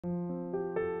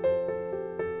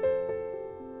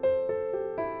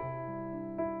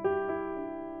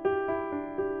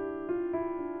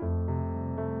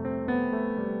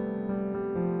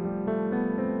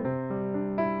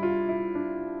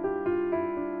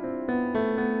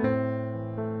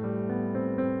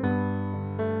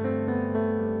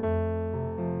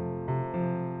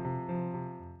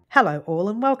Hello all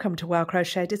and welcome to Wow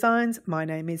Crochet Designs. My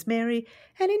name is Mary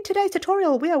and in today's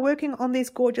tutorial we are working on these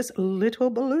gorgeous little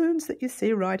balloons that you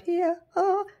see right here.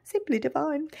 Oh, simply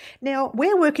divine. Now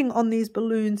we're working on these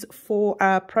balloons for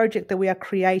a project that we are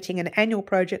creating, an annual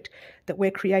project that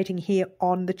we're creating here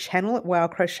on the channel at Wow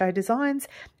Crochet Designs,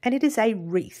 and it is a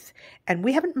wreath. And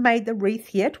we haven't made the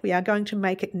wreath yet. We are going to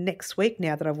make it next week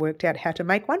now that I've worked out how to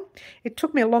make one. It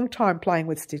took me a long time playing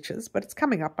with stitches, but it's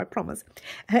coming up, I promise.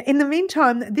 In the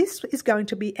meantime, this is going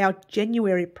to be our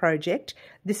January project.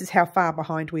 This is how far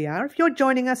behind we are. If you're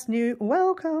joining us new,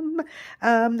 welcome.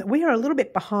 We are a little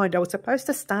bit behind. I was supposed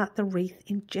to start the wreath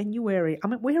in January. I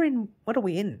mean, we're in, what are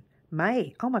we in?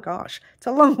 May. Oh my gosh, it's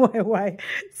a long way away.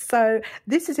 So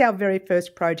this is our very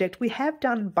first project. We have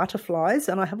done butterflies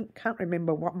and I can't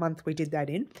remember what month we did that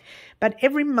in, but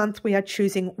every month we are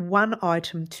choosing one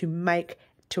item to make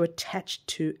to attach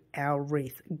to our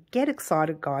wreath. Get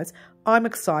excited, guys. I'm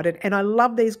excited and I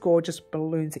love these gorgeous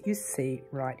balloons that you see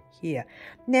right here.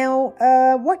 Now,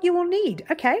 what you will need,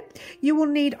 okay, you will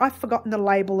need, I've forgotten the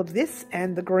label of this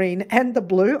and the green and the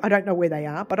blue. I don't know where they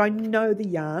are, but I know the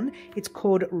yarn. It's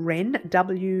called Wren,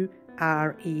 W-R-E-N,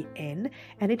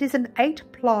 and it is an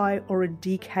 8-ply or a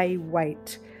DK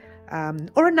weight,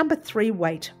 or a number 3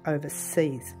 weight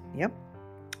overseas. Yep.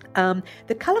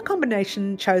 The colour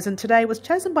combination chosen today was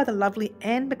chosen by the lovely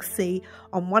Anne McSee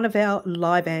on one of our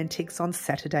live antics on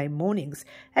Saturday mornings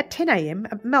at 10 a.m.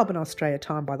 Melbourne Australia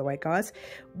Time, by the way, guys.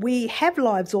 We have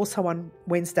lives also on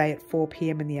Wednesday at 4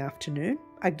 p.m. in the afternoon.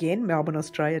 Again, Melbourne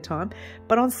Australia Time.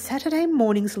 But on Saturday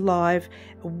mornings live,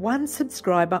 one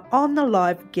subscriber on the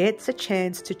live gets a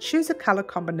chance to choose a colour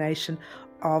combination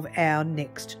of our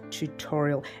next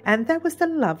tutorial, and that was the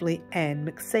lovely Anne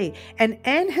McSee. And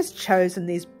Anne has chosen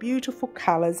these beautiful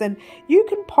colours, and you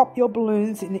can pop your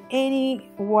balloons in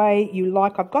any way you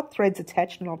like. I've got threads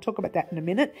attached and I'll talk about that in a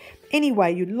minute. Any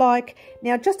way you like.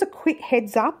 Now just a quick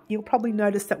heads up, you'll probably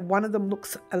notice that one of them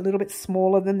looks a little bit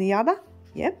smaller than the other.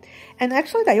 Yeah, and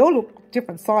actually they all look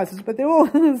different sizes, but they're all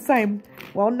the same.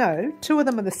 Well, no, 2 of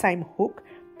them are the same hook.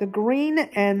 The green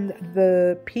and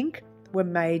the pink were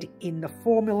made in the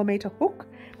 4mm hook,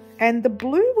 and the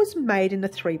blue was made in the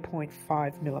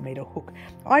 3.5mm hook.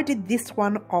 I did this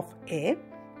one off air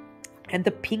and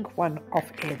the pink one off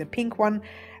air. The pink one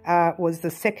was the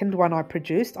second one I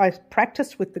produced. I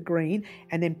practiced with the green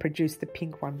and then produced the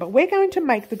pink one, but we're going to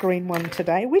make the green one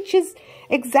today, which is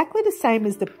exactly the same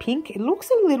as the pink. It looks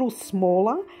a little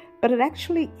smaller, but it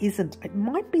actually isn't. It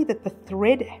might be that the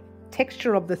thread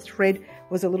texture of the thread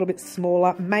was a little bit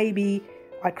smaller. Maybe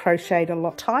I crocheted a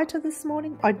lot tighter this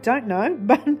morning. I don't know,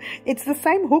 but it's the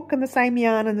same hook and the same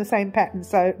yarn and the same pattern,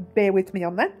 so bear with me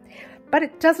on that. But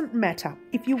it doesn't matter.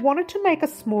 If you wanted to make a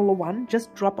smaller one,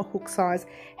 just drop a hook size.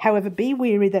 However, be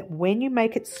wary that when you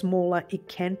make it smaller, it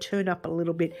can turn up a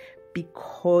little bit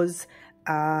because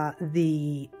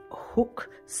the hook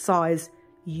size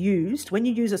used, when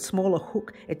you use a smaller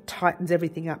hook, it tightens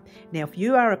everything up. Now, if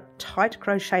you are a tight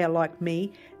crocheter like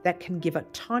me, that can give a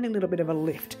tiny little bit of a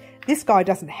lift. This guy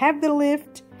doesn't have the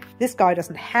lift, this guy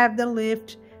doesn't have the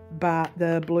lift, but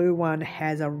the blue one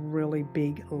has a really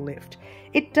big lift.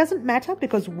 It doesn't matter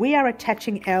because we are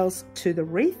attaching ours to the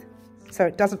wreath, so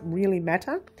it doesn't really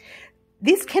matter.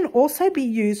 This can also be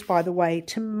used, by the way,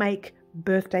 to make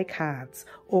birthday cards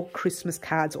or Christmas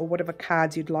cards or whatever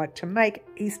cards you'd like to make.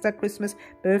 Easter, Christmas,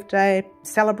 birthday,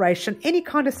 celebration, any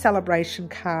kind of celebration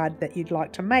card that you'd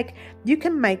like to make. You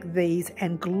can make these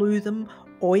and glue them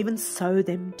or even sew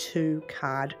them to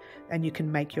card, and you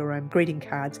can make your own greeting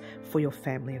cards for your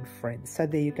family and friends. So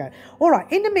there you go. All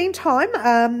right, in the meantime,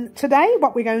 today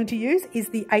what we're going to use is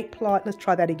the 8-ply, let's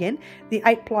try that again, the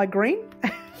 8-ply green.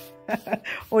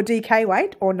 Or DK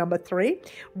weight, or number 3.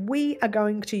 We are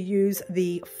going to use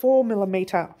the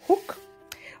 4mm hook.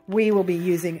 We will be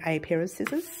using a pair of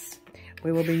scissors.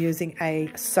 We will be using a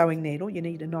sewing needle. You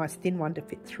need a nice thin one to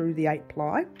fit through the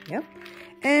 8-ply. Yep.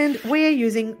 And we're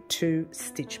using 2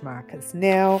 stitch markers.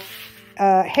 Now,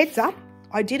 heads up,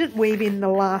 I didn't weave in the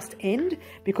last end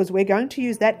because we're going to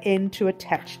use that end to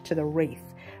attach to the wreath.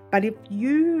 But if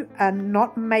you are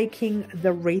not making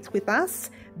the wreath with us,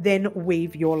 then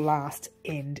weave your last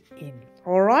end in.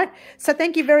 All right. So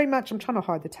thank you very much. I'm trying to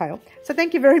hide the tail. So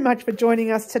thank you very much for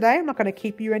joining us today. I'm not going to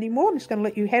keep you anymore. I'm just going to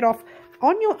let you head off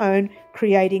on your own,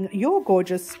 creating your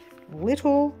gorgeous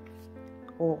little,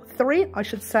 or 3, I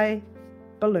should say,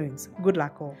 balloons. Good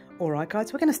luck all. All right,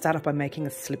 guys, we're going to start off by making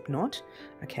a slip knot.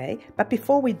 Okay. But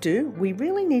before we do, we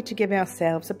really need to give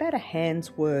ourselves about a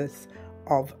hand's worth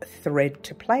of thread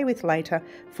to play with later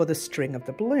for the string of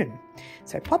the balloon.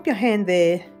 So pop your hand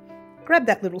there, grab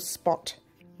that little spot,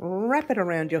 wrap it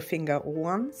around your finger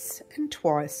once and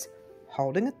twice,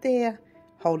 holding it there,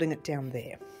 holding it down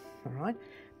there. All right,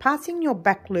 passing your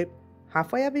back loop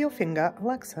halfway over your finger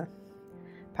like so.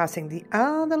 Passing the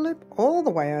other loop all the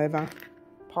way over,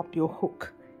 pop your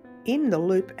hook in the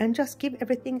loop and just give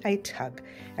everything a tug.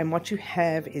 And what you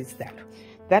have is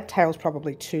that tail's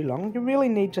probably too long. You really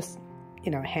need just,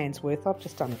 you know, a hand's worth. I've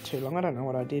just done it too long. I don't know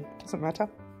what I did. Doesn't matter.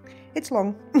 It's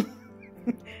long.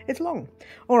 It's long.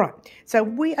 All right, so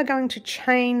we are going to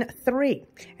chain 3,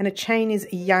 and a chain is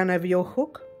yarn over your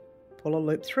hook, pull a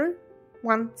loop through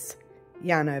once,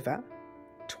 yarn over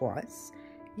twice,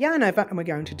 yarn over, and we're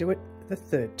going to do it the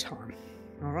 3rd time.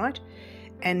 All right,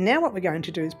 and now what we're going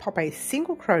to do is pop a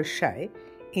single crochet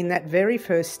in that very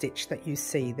first stitch that you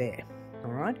see there.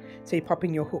 All right, so you're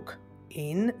popping your hook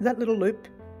in that little loop,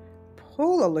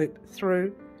 pull a loop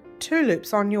through, 2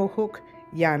 loops on your hook,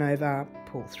 yarn over,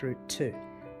 pull through 2,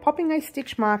 popping a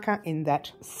stitch marker in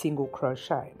that single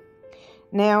crochet.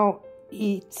 Now,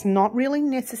 it's not really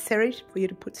necessary for you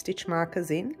to put stitch markers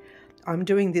in. I'm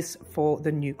doing this for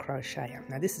the new crocheter.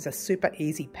 Now, this is a super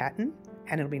easy pattern,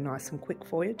 and it'll be nice and quick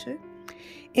for you too.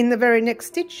 In the very next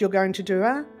stitch, you're going to do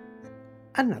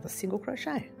another single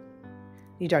crochet.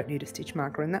 You don't need a stitch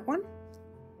marker in that one,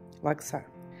 like so.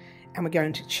 And we're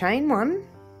going to chain 1,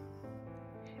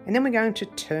 and then we're going to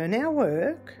turn our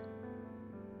work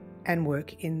and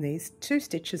work in these 2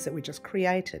 stitches that we just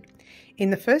created.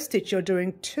 In the first stitch, you're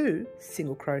doing 2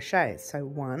 single crochets. So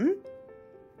 1,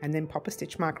 and then pop a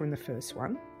stitch marker in the first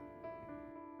one.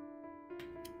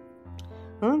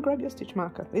 Oh, grab your stitch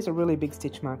marker. These are really big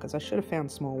stitch markers. I should have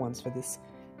found small ones for this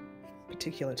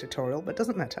particular tutorial, but it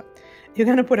doesn't matter. You're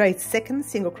going to put a 2nd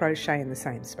single crochet in the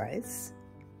same space,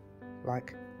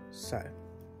 like so.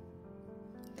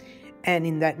 And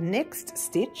in that next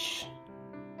stitch,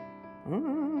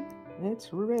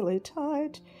 it's really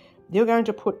tight, you're going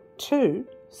to put 2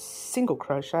 single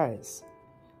crochets.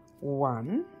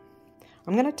 1.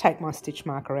 I'm going to take my stitch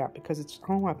marker out because it's,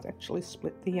 I've actually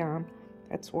split the yarn.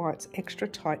 That's why it's extra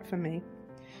tight for me.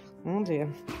 Oh dear.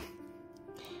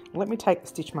 Let me take the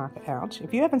stitch marker out.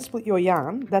 If you haven't split your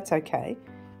yarn, that's okay,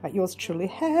 but yours truly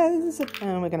has,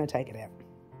 and we're going to take it out.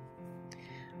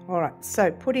 Alright,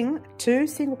 so putting 2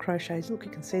 single crochets, look,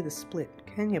 you can see the split,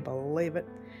 can you believe it?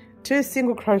 2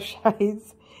 single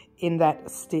crochets in that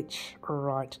stitch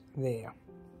right there,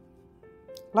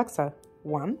 like so.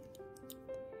 1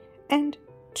 and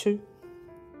 2,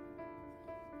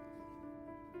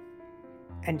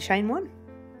 and chain 1,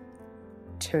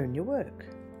 turn your work,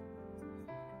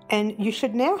 and you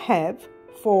should now have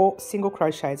 4 single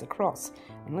crochets across.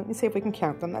 And let me see if we can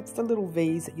count them. That's the little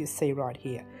V's that you see right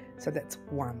here. So that's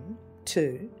 1,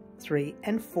 2, 3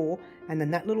 and 4, and then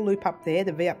that little loop up there,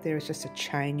 the V up there, is just a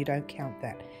chain. You don't count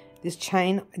that. This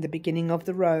chain at the beginning of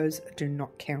the rows do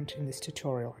not count in this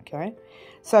tutorial, okay?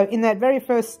 So in that very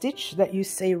first stitch that you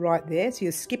see right there, so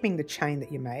you're skipping the chain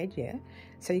that you made, yeah?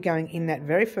 So you're going in that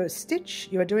very first stitch,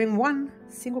 you are doing 1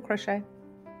 single crochet,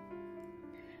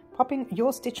 popping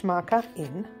your stitch marker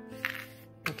in.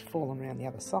 It's fallen around the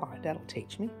other side, that'll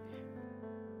teach me.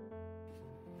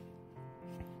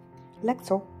 Like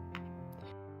so.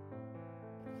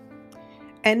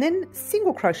 And then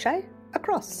single crochet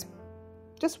across,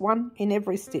 just 1 in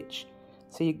every stitch.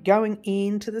 So you're going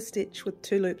into the stitch with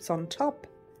 2 loops on top,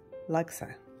 like so.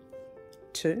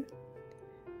 2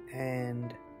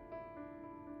 and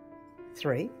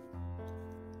 3,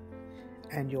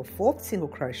 and your 4th single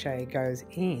crochet goes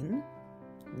in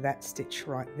that stitch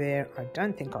right there. I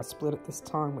don't think I split it this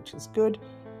time, which is good,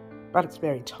 but it's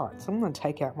very tight, so I'm going to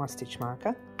take out my stitch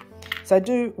marker. So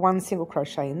do 1 single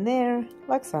crochet in there,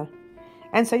 like so.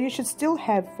 And so you should still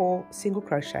have 4 single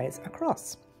crochets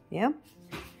across, yeah?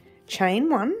 Chain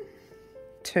 1,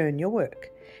 turn your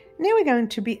work. Now we're going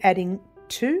to be adding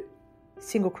 2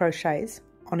 single crochets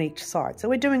on each side. So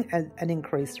we're doing an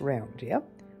increased round, yeah?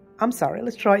 I'm sorry,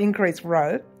 let's try increased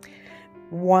row.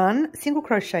 1 single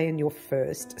crochet in your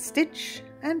first stitch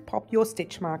and pop your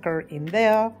stitch marker in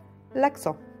there, like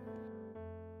so.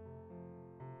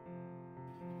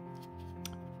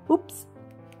 Oops.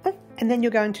 And then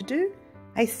you're going to do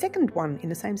a 2nd one in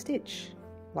the same stitch,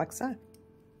 like so.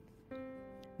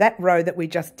 That row that we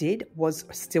just did was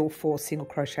still 4 single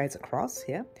crochets across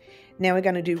here. Now we're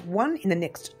going to do 1 in the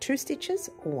next 2 stitches,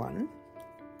 1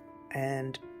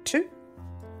 and 2.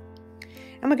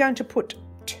 And we're going to put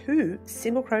 2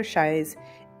 single crochets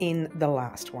in the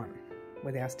last one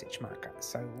with our stitch marker.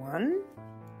 So 1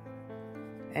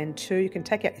 and 2. You can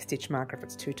take out your stitch marker if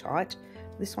it's too tight.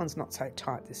 This one's not so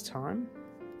tight this time.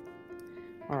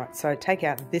 Alright, so take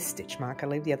out this stitch marker,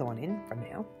 leave the other one in for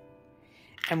now.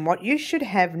 And what you should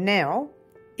have now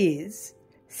is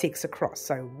 6 across.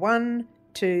 So 1,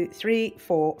 2, 3,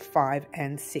 4, 5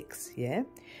 and 6, yeah?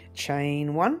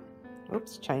 Chain 1,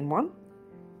 oops, chain 1,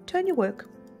 turn your work,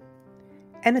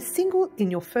 and a single in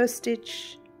your first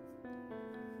stitch,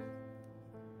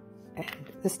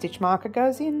 and the stitch marker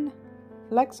goes in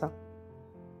like so.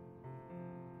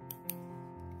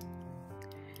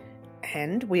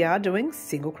 And we are doing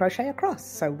single crochet across.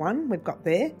 So 1 we've got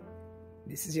there,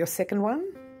 this is your second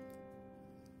one,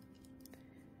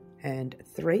 and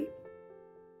 3,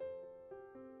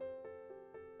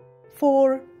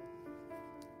 4,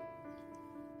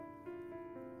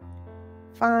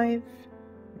 5,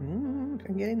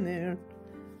 can get in there,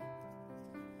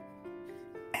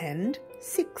 and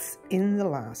 6 in the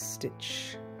last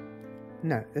stitch.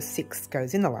 No, the 6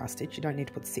 goes in the last stitch. You don't need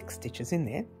to put 6 stitches in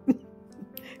there.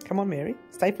 Come on, Mary,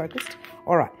 stay focused.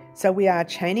 All right, so we are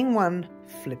chaining 1,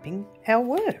 flipping our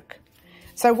work.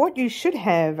 So what you should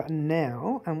have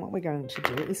now, and what we're going to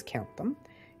do is count them.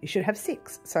 You should have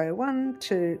 6. So 1,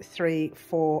 2, 3,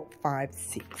 4, 5,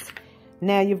 6.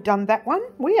 Now you've done that one,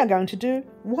 we are going to do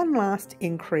one last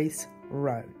increase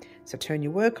row. So turn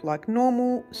your work like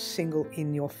normal, single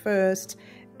in your first,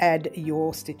 add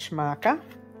your stitch marker,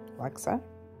 like so.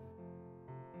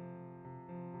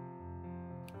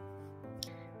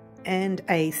 And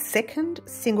a second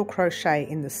single crochet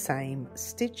in the same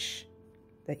stitch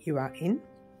that you are in.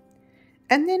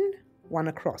 And then 1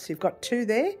 across. You've got 2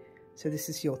 there. So this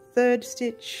is your 3rd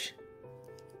stitch,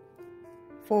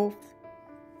 4th,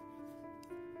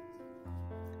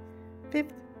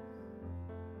 5th,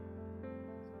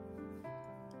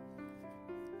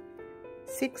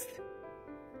 6th,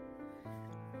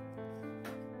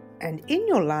 and in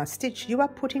your last stitch you are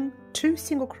putting 2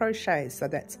 single crochets, so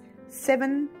that's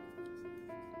 7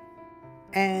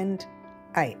 and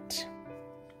 8.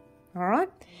 All right,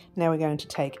 now we're going to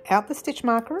take out the stitch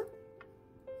marker,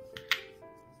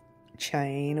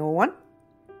 chain 1,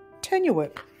 turn your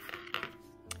work.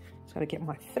 Just got to get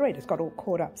my thread, it's got all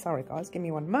caught up. Sorry guys, give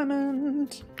me one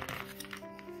moment.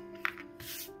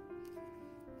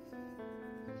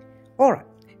 All right,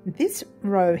 this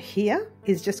row here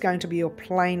is just going to be your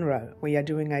plain row where you're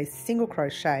doing a single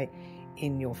crochet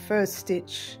in your first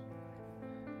stitch,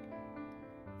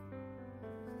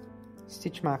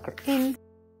 stitch marker in,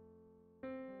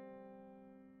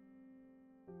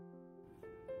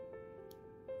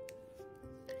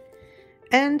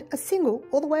 and a single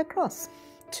all the way across.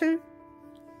 2,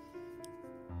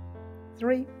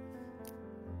 3,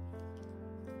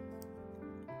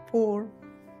 4,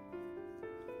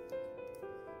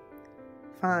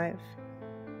 5.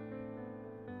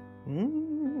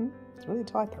 It's really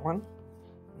tight, that one.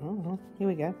 Here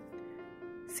we go.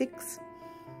 6,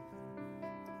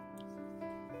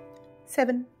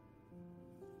 7,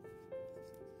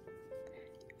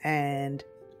 and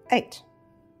 8.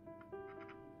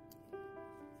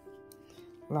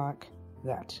 Like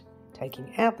that.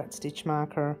 Taking out that stitch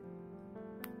marker,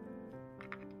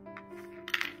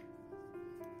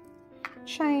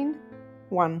 chain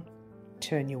 1,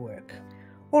 turn your work.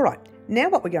 All right, now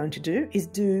what we're going to do is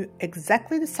do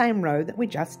exactly the same row that we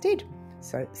just did.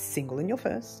 So single in your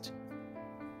first,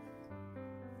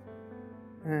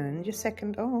 and your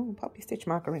second. Oh, pop your stitch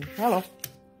marker in. Hello.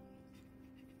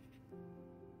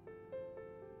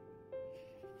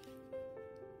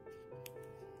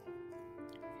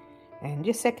 And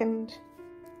your second,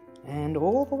 and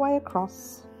all the way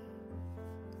across.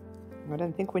 I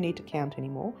don't think we need to count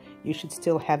anymore. You should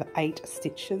still have 8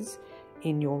 stitches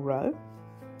in your row.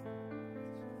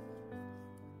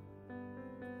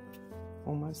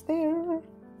 Almost there,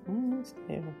 almost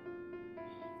there.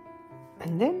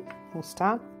 And then we'll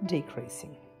start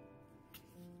decreasing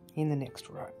in the next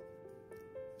row.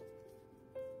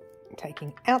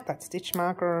 Taking out that stitch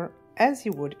marker as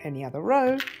you would any other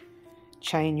row.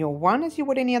 Chain your 1 as you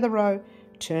would any other row,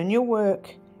 turn your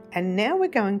work, and now we're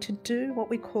going to do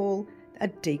what we call a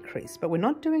decrease, but we're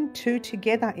not doing 2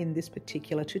 together in this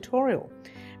particular tutorial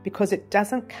because it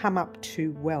doesn't come up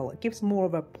too well. It gives more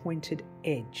of a pointed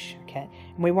edge, okay?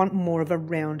 And we want more of a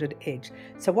rounded edge.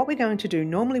 So what we're going to do,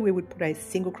 normally we would put a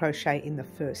single crochet in the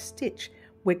first stitch.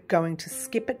 We're going to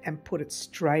skip it and put it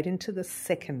straight into the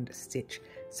second stitch.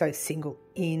 So single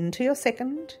into your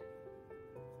second,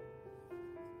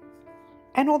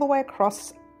 and all the way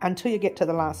across until you get to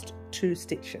the last 2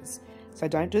 stitches. So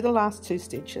don't do the last 2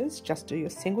 stitches, just do your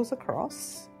singles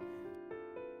across.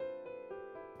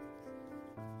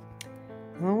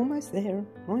 Almost there.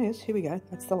 Oh yes, here we go,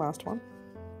 that's the last one.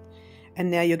 And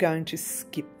now you're going to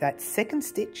skip that second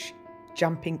stitch,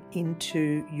 jumping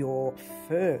into your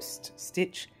first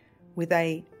stitch with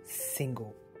a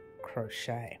single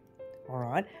crochet. All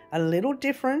right, a little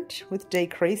different with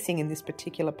decreasing in this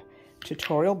particular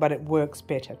tutorial, but it works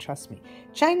better, trust me.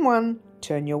 Chain 1,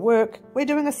 turn your work. We're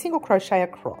doing a single crochet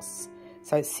across.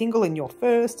 So single in your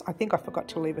first. I think I forgot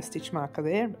to leave a stitch marker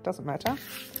there, but it doesn't matter.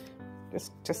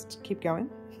 Just keep going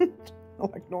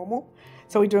like normal.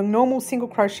 So we're doing normal single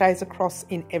crochets across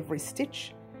in every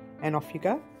stitch, and off you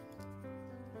go.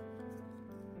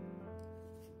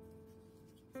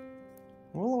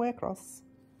 All the way across.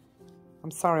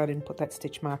 I'm sorry I didn't put that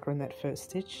stitch marker in that first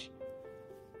stitch,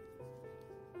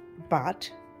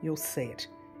 but you'll see it.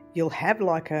 You'll have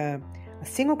like a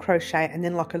single crochet and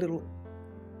then like a little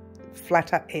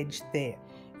flatter edge there.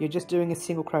 You're just doing a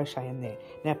single crochet in there.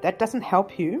 Now if that doesn't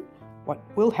help you, what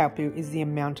will help you is the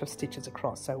amount of stitches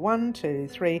across. So 1, 2,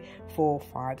 3, 4,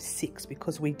 5, 6,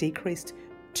 because we decreased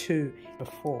 2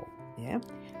 before. Yeah,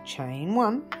 chain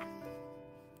 1,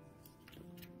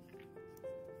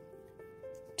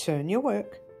 turn your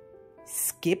work,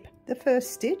 skip the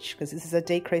first stitch because this is a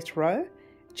decreased row,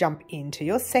 jump into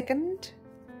your second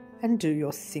and do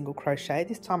your single crochet.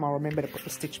 This time I'll remember to put the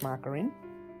stitch marker in,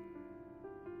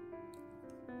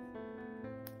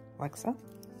 like so.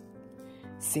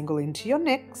 Single into your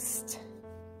next,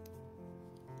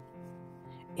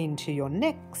 into your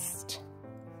next,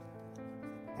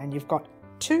 and you've got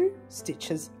 2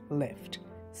 stitches left.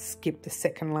 Skip the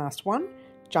second last one,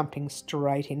 jumping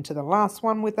straight into the last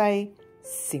one with a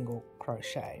single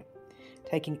crochet.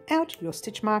 Taking out your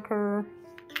stitch marker,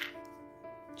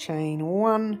 chain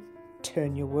 1,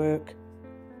 turn your work,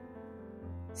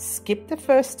 skip the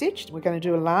first stitch. We're going to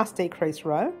do a last decrease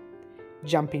row,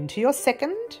 jump into your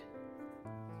second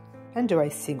and do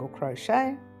a single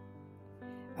crochet.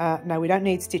 No, we don't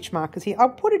need stitch markers here. I'll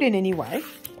put it in anyway.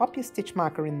 Pop your stitch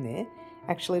marker in there.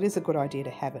 Actually, it is a good idea to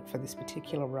have it for this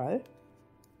particular row.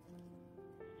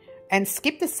 And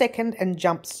skip the second and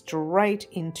jump straight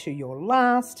into your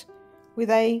last with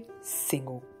a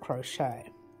single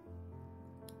crochet.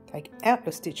 Take out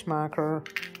the stitch marker,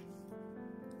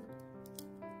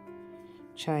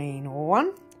 chain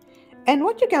 1. And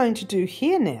what you're going to do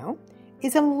here now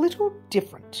is a little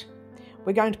different.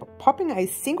 We're going to be popping a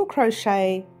single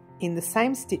crochet in the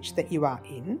same stitch that you are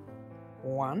in,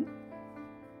 1,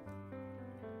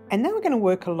 and then we're going to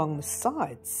work along the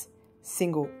sides,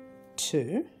 single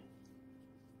 2,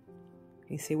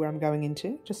 you see where I'm going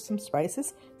into, just some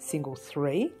spaces, single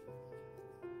 3,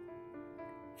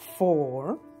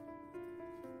 4,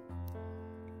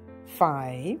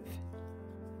 5,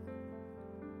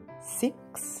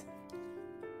 6,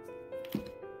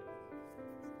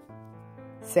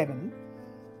 7,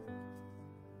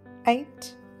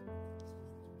 8,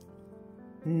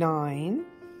 9,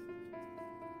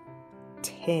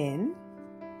 10,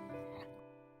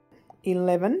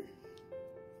 11,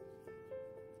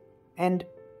 and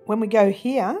when we go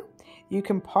here, you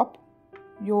can pop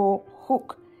your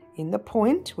hook in the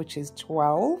point, which is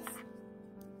 12,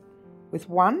 with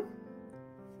 1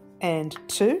 and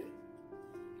 2,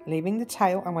 leaving the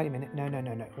tail. Oh, wait a minute, no,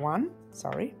 1,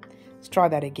 sorry. Let's try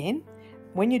that again.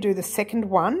 When you do the second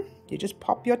one, you just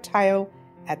pop your tail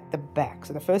at the back.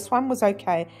 So the first one was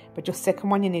okay, but your second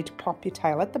one you need to pop your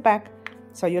tail at the back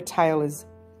so your tail is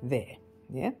there,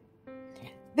 yeah?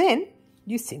 Then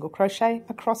you single crochet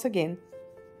across again.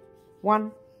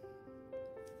 1,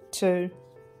 2,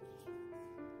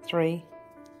 3,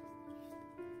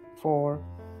 4,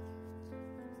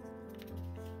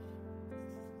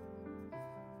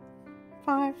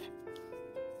 5,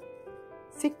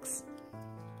 6,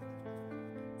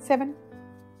 7,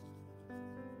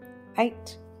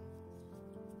 8,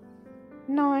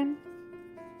 9,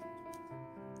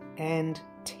 and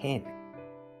 10.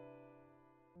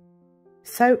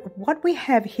 So what we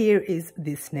have here is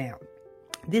this now.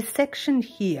 This section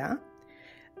here,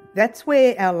 that's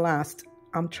where our last,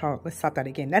 let's start that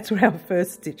again. That's where our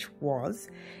first stitch was.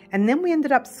 And then we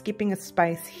ended up skipping a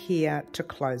space here to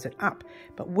close it up.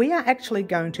 But we are actually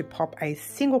going to pop a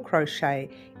single crochet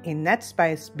in that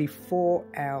space before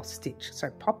our stitch. So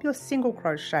pop your single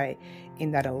crochet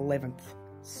in that 11th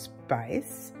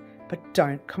space, but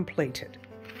don't complete it.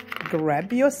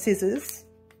 Grab your scissors,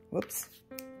 whoops,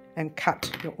 and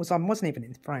cut. I wasn't even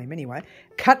in the frame anyway.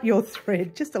 Cut your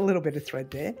thread, just a little bit of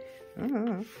thread there.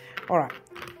 All right,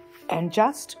 and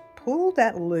just pull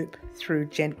that loop through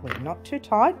gently, not too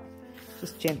tight,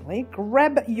 just gently.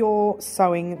 Grab your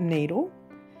sewing needle.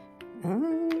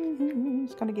 I'm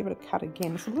just going to give it a cut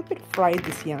again. It's a little bit frayed,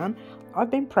 this yarn.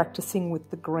 I've been practicing with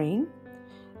the green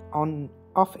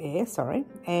off air, sorry,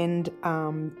 and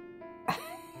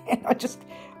and I just,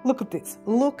 look at this,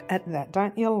 look at that.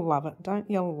 Don't you love it? Don't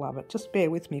you love it? Just bear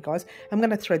with me, guys. I'm going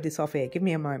to thread this off air. Give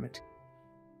me a moment.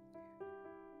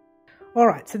 All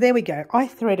right, so there we go. I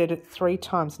threaded it 3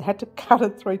 times and had to cut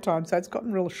it 3 times, so it's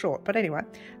gotten real short. But anyway,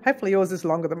 hopefully yours is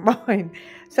longer than mine.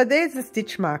 So there's the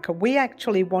stitch marker. We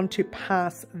actually want to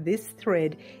pass this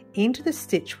thread into the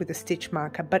stitch with a stitch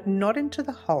marker, but not into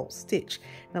the whole stitch.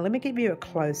 Now let me give you a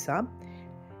close-up.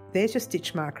 There's your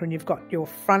stitch marker, and you've got your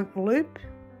front loop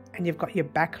and you've got your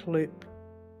back loop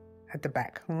at the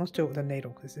back. Well, let's do it with a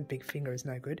needle because the big finger is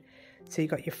no good. So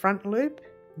you've got your front loop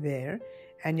there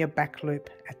and your back loop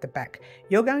at the back.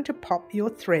 You're going to pop your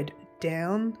thread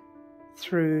down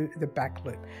through the back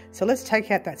loop. So let's take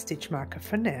out that stitch marker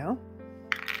for now.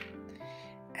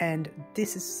 And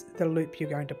this is the loop you're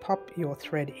going to pop your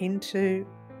thread into.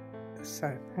 So,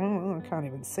 I can't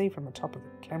even see from the top of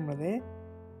the camera there.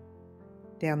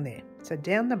 Down there. So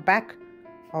down the back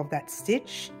of that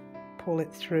stitch, pull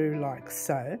it through like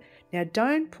so. Now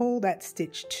don't pull that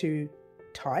stitch too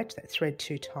tight, that thread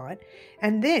too tight,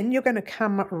 and then you're going to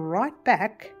come right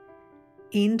back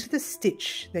into the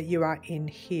stitch that you are in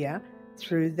here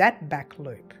through that back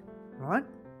loop, right?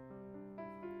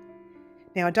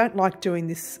 Now I don't like doing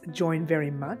this join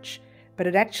very much, but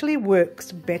it actually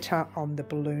works better on the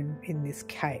balloon in this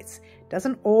case. It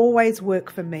doesn't always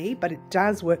work for me, but it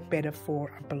does work better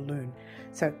for a balloon.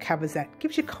 So it covers that,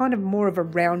 gives you kind of more of a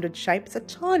rounded shape. It's a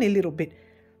tiny little bit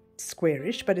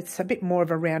squarish, but it's a bit more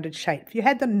of a rounded shape. If you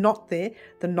had the knot there,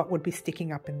 the knot would be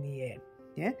sticking up in the air.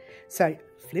 Yeah, so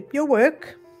flip your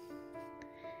work,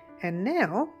 and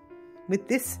now with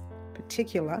this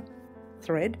particular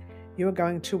thread you're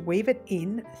going to weave it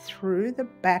in through the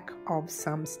back of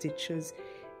some stitches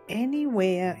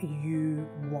anywhere you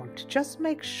want. Just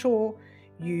make sure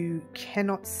you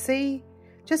cannot see,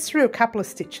 just through a couple of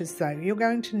stitches though. You're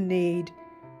going to need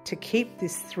to keep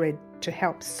this thread to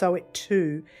help sew it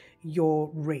to your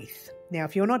wreath. Now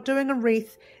if you're not doing a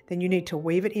wreath, then you need to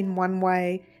weave it in one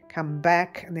way, come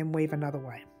back and then weave another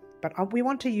way. But we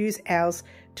want to use ours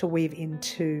to weave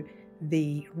into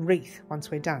the wreath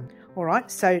once we're done. All right,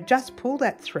 so just pull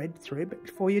that thread through, but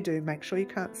before you do, make sure you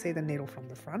can't see the needle from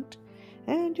the front,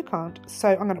 and you can't. So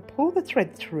I'm going to pull the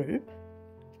thread through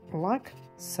like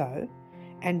so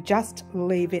and just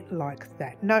leave it like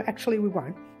that. No, actually we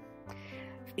won't.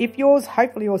 If yours,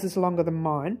 hopefully yours is longer than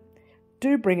mine,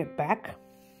 do bring it back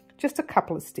just a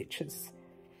couple of stitches.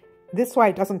 This way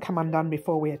it doesn't come undone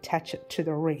before we attach it to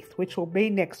the wreath, which will be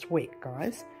next week,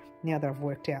 guys, now that I've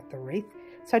worked out the wreath.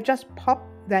 So just pop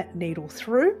that needle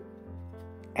through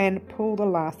and pull the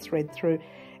last thread through.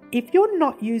 If you're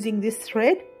not using this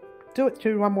thread, do it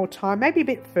through one more time, maybe a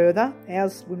bit further.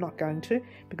 Ours we're not going to,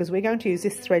 because we're going to use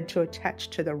this thread to attach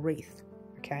to the wreath.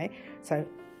 Okay, so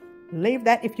leave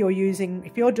that. If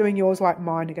you're doing yours like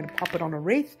mine, you're going to pop it on a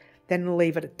wreath, then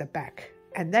leave it at the back,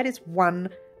 and that is one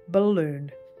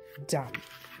balloon done.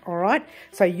 All right,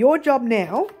 so your job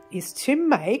now is to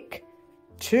make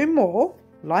 2 more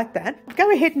like that.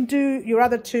 Go ahead and do your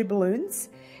other 2 balloons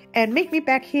and meet me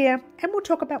back here, and we'll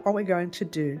talk about what we're going to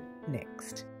do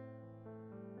next.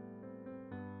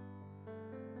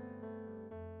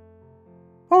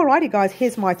 Alrighty guys,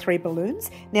 here's my 3 balloons.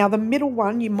 Now the middle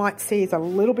one you might see is a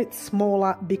little bit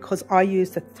smaller because I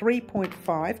used a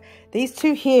 3.5. These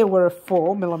 2 here were a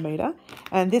 4mm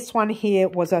and this one here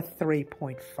was a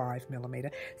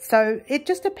 3.5mm. So it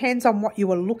just depends on what you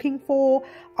were looking for.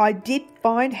 I did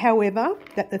find, however,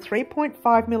 that the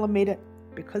 3.5mm,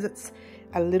 because it's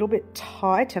a little bit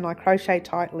tight and I crochet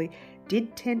tightly,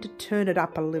 did tend to turn it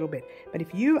up a little bit. But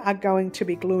if you are going to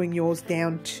be gluing yours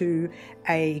down to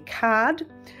a card,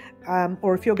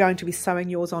 or if you're going to be sewing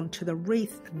yours onto the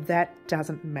wreath, that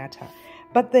doesn't matter.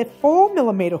 But the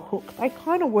 4mm hook, they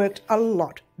kind of worked a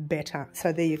lot better.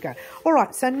 So there you go. All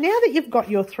right, so now that you've got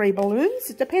your 3 balloons,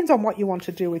 it depends on what you want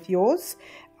to do with yours.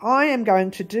 I am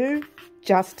going to do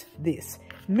just this.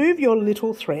 Move your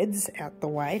little threads out the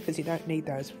way because you don't need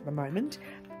those for the moment.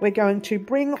 We're going to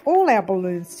bring all our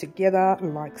balloons together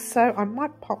like so. I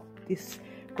might pop this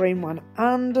green one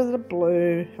under the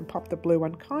blue and pop the blue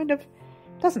one kind of,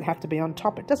 doesn't have to be on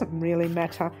top, it doesn't really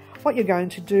matter. What you're going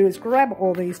to do is grab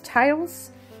all these tails,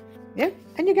 yeah,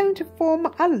 and you're going to form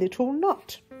a little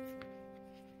knot.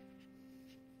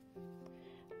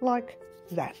 Like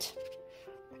that.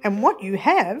 And what you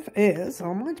have is,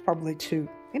 oh, mine's probably too,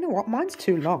 you know what, mine's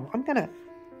too long. I'm going to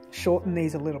shorten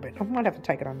these a little bit. I might have to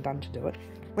take it undone to do it.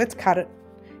 Let's cut it.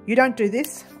 You don't do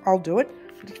this, I'll do it.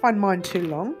 I just find mine too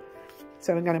long.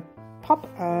 So I'm going to pop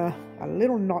a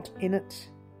little knot in it.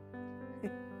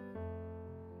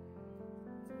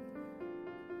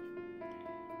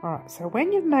 Alright, so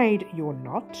when you've made your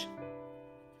knot,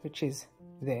 which is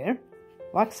there,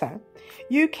 like so,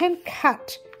 you can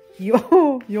cut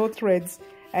your threads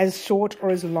as short or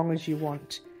as long as you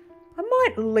want. I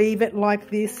might leave it like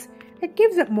this. It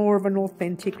gives it more of an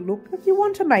authentic look. If you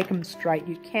want to make them straight,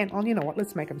 you can. Oh, you know what?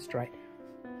 Let's make them straight.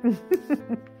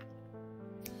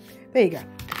 There you go.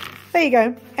 There you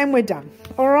go. And we're done.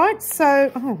 All right.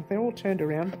 So, oh, they're all turned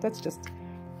around. That's just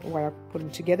the way I put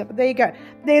them together. But there you go.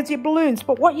 There's your balloons.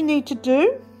 But what you need to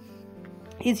do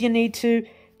is you need to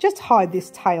just hide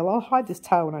this tail. I'll hide this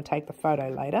tail when I take the photo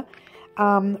later.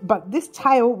 But this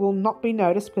tail will not be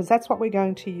noticed because that's what we're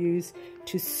going to use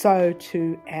to sew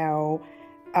to our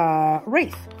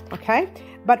wreath. Okay.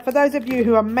 But for those of you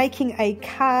who are making a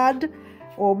card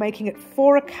or making it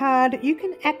for a card, you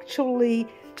can actually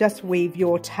just weave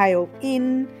your tail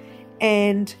in,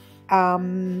 and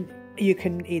you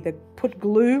can either put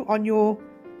glue on your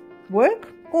work,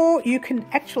 or you can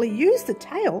actually use the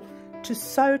tail to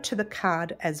sew to the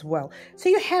card as well. So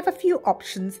you have a few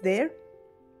options there.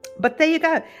 But there you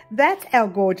go. That's our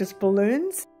gorgeous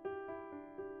balloons.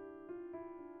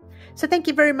 So thank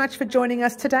you very much for joining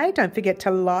us today. Don't forget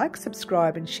to like,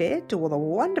 subscribe and share. Do all the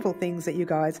wonderful things that you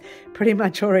guys pretty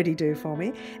much already do for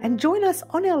me. And join us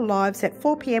on our lives at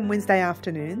 4 p.m. Wednesday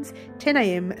afternoons, 10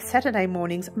 a.m. Saturday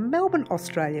mornings, Melbourne,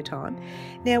 Australia time.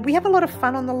 Now, we have a lot of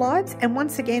fun on the lives. And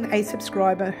once again, a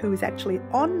subscriber who is actually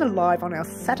on the live on our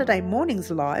Saturday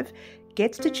mornings live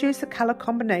gets to choose the colour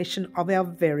combination of our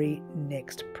very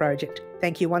next project.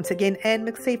 Thank you once again, Anne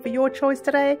McSee, for your choice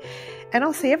today, and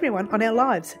I'll see everyone on our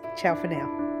lives. Ciao for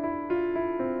now.